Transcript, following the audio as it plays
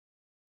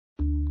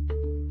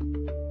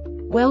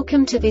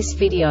Welcome to this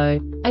video.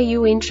 Are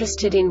you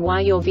interested in why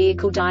your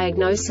vehicle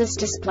diagnosis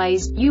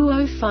displays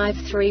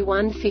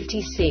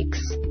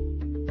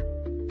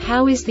U0531-56?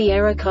 How is the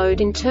error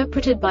code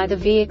interpreted by the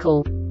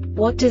vehicle?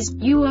 What does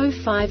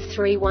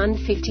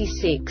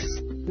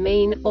U0531-56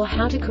 mean, or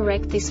how to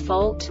correct this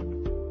fault?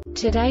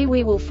 Today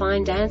we will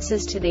find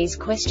answers to these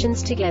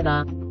questions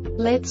together.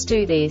 Let's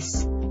do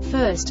this.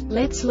 First,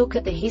 let's look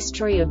at the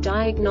history of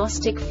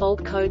diagnostic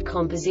fault code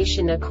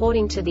composition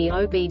according to the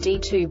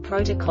OBD2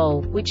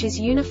 protocol, which is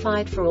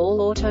unified for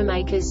all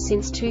automakers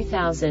since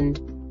 2000.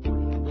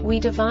 We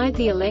divide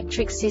the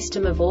electric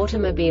system of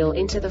automobile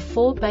into the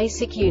four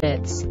basic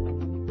units: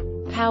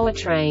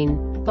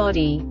 powertrain,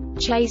 body,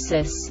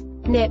 chassis,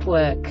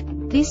 network.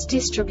 This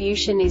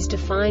distribution is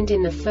defined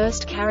in the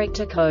first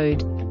character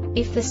code.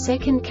 If the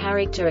second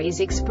character is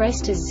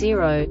expressed as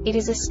 0, it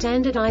is a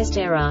standardized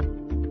error.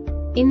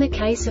 In the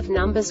case of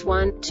numbers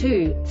 1,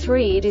 2,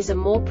 3, it is a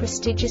more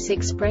prestigious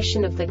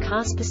expression of the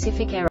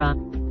car-specific error.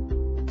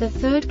 The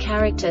third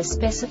character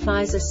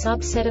specifies a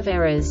subset of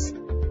errors.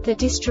 The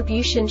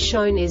distribution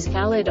shown is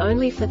valid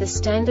only for the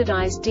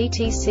standardized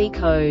DTC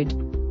code.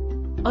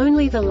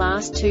 Only the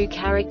last two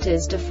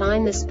characters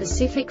define the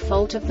specific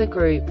fault of the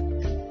group.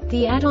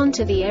 The add-on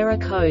to the error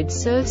code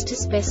serves to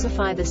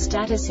specify the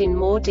status in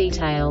more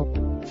detail.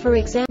 For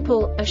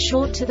example, a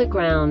short to the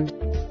ground.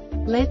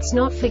 Let's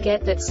not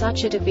forget that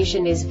such a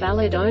division is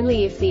valid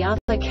only if the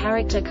other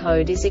character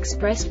code is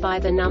expressed by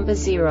the number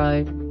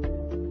 0.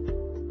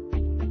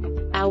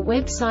 Our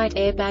website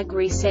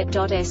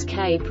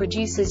airbagreset.sk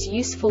produces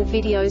useful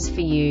videos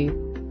for you.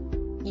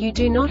 You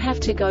do not have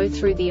to go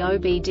through the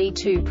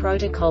OBD2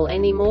 protocol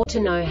anymore to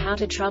know how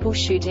to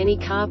troubleshoot any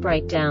car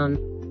breakdown.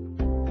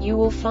 You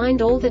will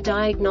find all the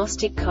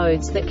diagnostic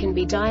codes that can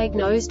be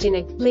diagnosed in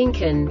a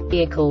Lincoln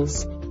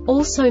vehicles.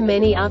 Also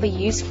many other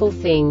useful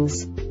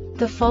things.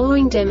 The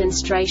following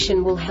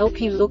demonstration will help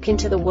you look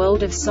into the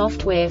world of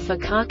software for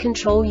car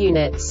control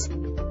units.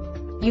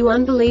 You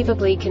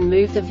unbelievably can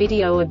move the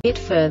video a bit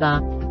further.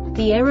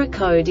 The error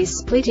code is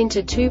split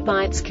into 2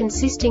 bytes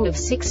consisting of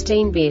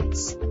 16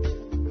 bits.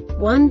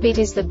 1 bit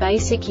is the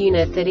basic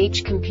unit that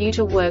each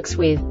computer works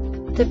with.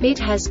 The bit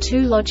has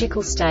 2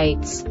 logical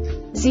states: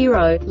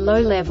 0,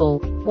 low level,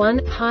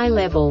 1, high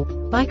level.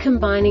 By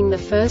combining the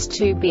first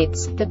 2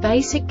 bits, the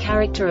basic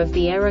character of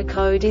the error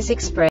code is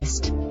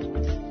expressed.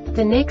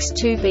 The next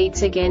 2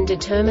 beats again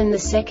determine the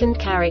second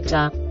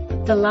character.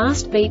 The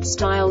last beat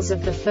styles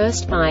of the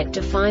first byte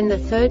define the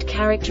third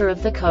character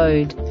of the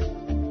code.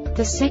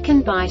 The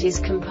second byte is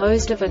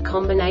composed of a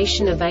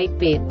combination of 8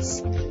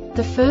 bits.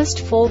 The first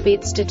 4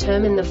 bits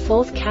determine the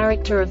fourth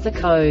character of the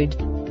code.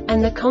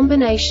 And the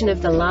combination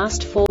of the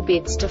last 4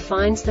 bits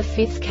defines the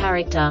fifth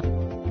character.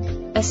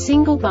 A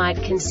single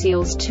byte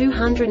conceals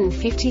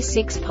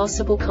 256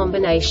 possible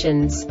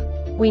combinations.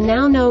 We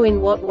now know in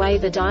what way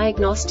the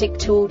diagnostic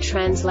tool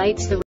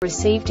translates the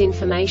received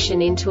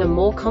information into a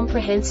more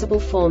comprehensible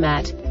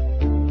format.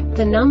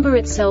 The number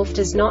itself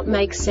does not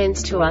make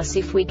sense to us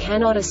if we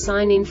cannot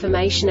assign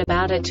information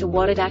about it to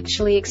what it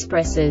actually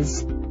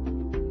expresses.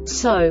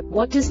 So,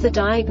 what does the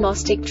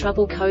Diagnostic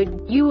Trouble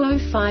Code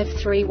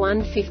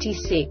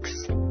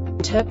U0531-56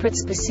 interpret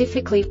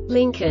specifically,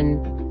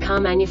 Lincoln car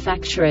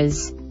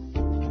manufacturers?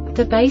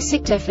 The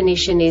basic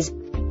definition is: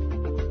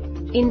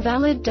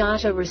 invalid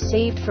data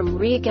received from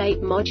rear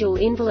gate module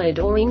invalid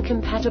or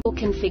incompatible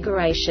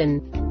configuration.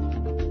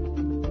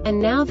 And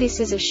now this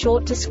is a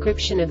short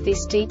description of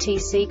this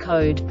DTC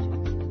code.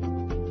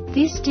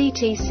 This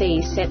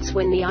DTC sets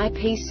when the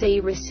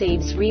IPC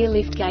receives rear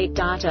liftgate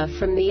data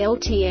from the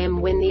LTM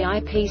when the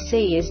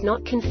IPC is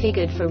not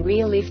configured for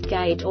rear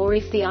liftgate, or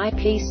if the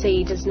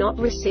IPC does not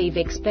receive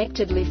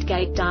expected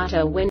liftgate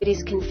data when it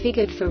is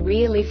configured for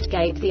rear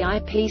liftgate. The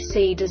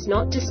IPC does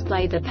not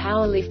display the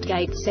power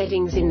liftgate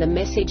settings in the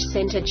message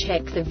center.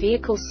 Check the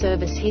vehicle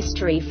service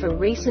history for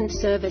recent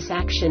service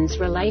actions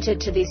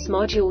related to this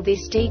module.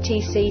 This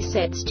DTC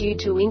sets due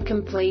to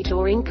incomplete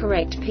or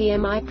incorrect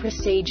PMI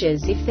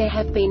procedures. If there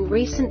have been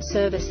recent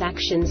service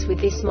actions with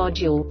this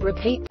module,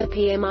 repeat the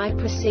PMI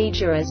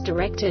procedure as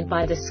directed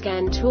by the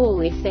scan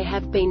tool. If there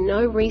have been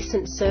no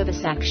recent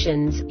service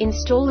actions,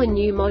 install a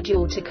new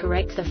module to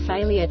correct the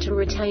failure to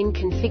retain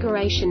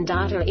configuration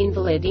data.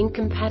 Invalid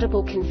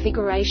incompatible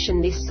configuration.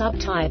 This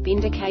subtype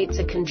indicates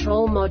a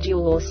control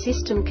module or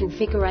system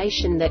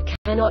configuration that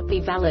cannot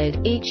be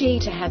valid, e.g.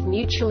 to have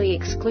mutually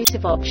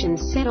exclusive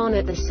options set on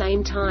at the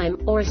same time,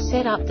 or a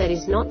setup that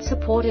is not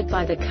supported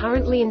by the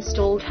currently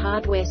installed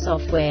hardware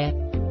software.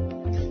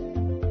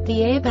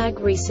 The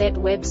Airbag Reset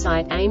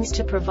website aims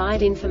to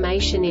provide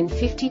information in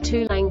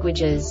 52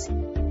 languages.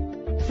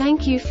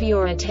 Thank you for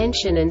your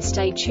attention and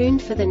stay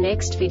tuned for the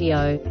next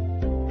video.